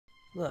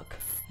Look,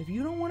 if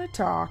you don't want to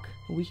talk,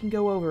 we can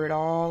go over it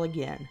all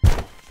again.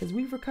 Because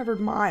we've recovered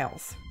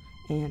miles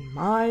and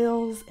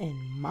miles and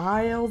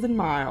miles and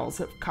miles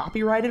of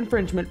copyright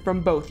infringement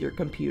from both your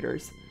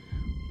computers.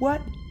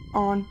 What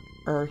on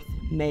earth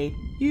made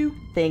you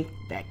think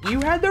that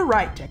you had the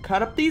right to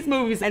cut up these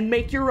movies and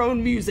make your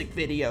own music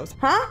videos?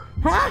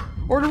 Huh?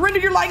 Or to render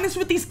your likeness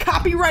with these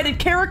copyrighted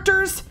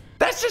characters?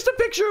 That's just a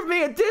picture of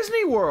me at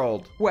Disney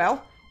World.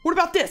 Well, what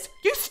about this?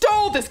 You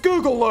stole this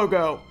Google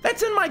logo.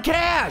 That's in my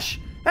cache.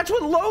 That's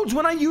what loads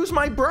when I use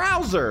my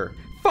browser.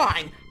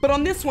 Fine, but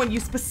on this one you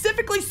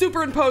specifically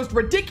superimposed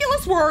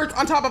ridiculous words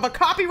on top of a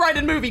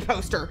copyrighted movie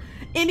poster.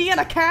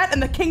 Indiana Cat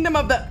and the Kingdom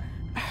of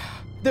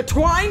the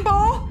Twine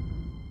Ball?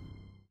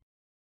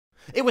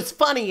 It was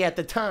funny at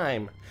the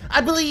time. I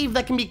believe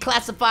that can be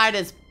classified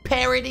as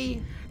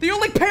parody. The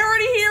only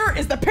parody here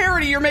is the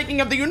parody you're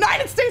making of the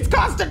United States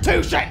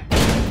Constitution!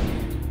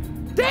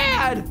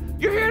 Dad,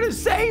 you're here to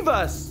save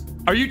us.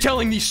 Are you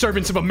telling these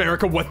servants of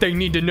America what they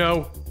need to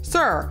know?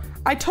 Sir,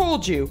 I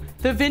told you,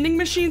 the vending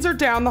machines are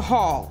down the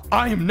hall.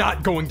 I am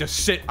not going to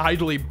sit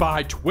idly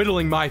by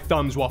twiddling my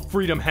thumbs while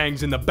freedom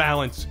hangs in the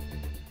balance.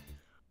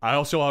 I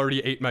also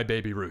already ate my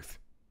baby Ruth.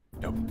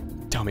 No,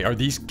 tell me, are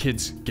these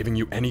kids giving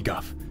you any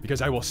guff?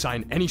 Because I will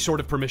sign any sort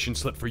of permission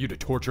slip for you to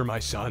torture my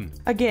son.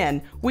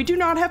 Again, we do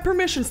not have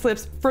permission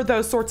slips for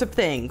those sorts of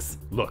things.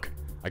 Look,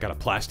 I got a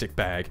plastic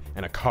bag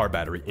and a car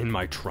battery in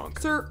my trunk.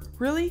 Sir,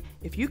 really?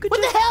 If you could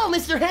What the hell,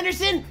 Mr.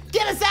 Henderson?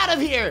 Get us out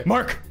of here!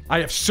 Mark, I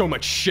have so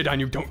much shit on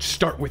you, don't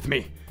start with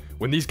me.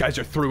 When these guys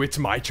are through, it's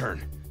my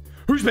turn.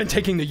 Who's been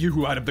taking the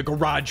yoo-hoo out of the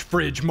garage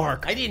fridge,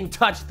 Mark? I didn't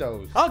touch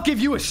those. I'll give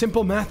you a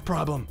simple math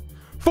problem.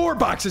 4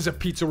 boxes of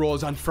pizza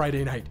rolls on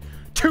Friday night,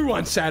 2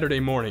 on Saturday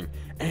morning,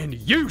 and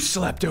you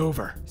slept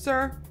over.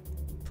 Sir,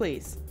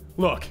 please.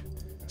 Look,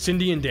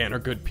 Cindy and Dan are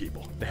good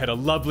people. They had a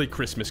lovely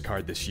Christmas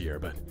card this year,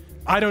 but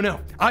I don't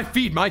know. I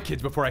feed my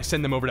kids before I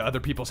send them over to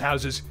other people's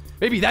houses.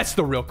 Maybe that's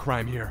the real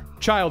crime here.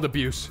 Child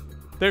abuse.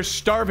 They're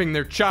starving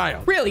their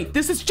child. Really,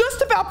 this is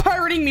just about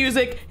pirating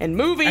music and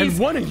movies. And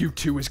one of you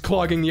two is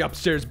clogging the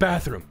upstairs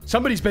bathroom.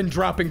 Somebody's been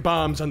dropping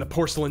bombs on the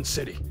Porcelain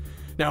City.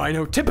 Now, I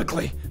know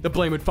typically the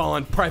blame would fall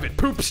on Private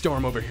Poop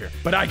Storm over here,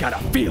 but I got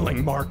a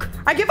feeling, Mark.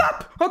 I give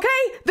up, okay?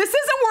 This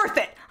isn't worth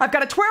it. I've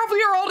got a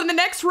 12-year-old in the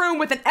next room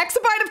with an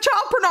exabyte of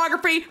child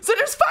pornography, so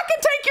just fucking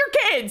take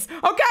your kids,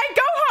 okay?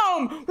 Go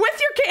home with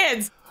your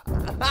kids.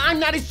 I'm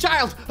not his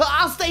child.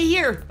 I'll stay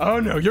here. Oh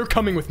no, you're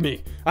coming with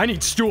me. I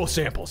need stool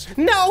samples.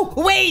 No,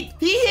 wait!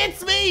 He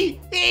hits me!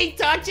 He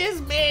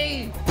touches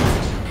me!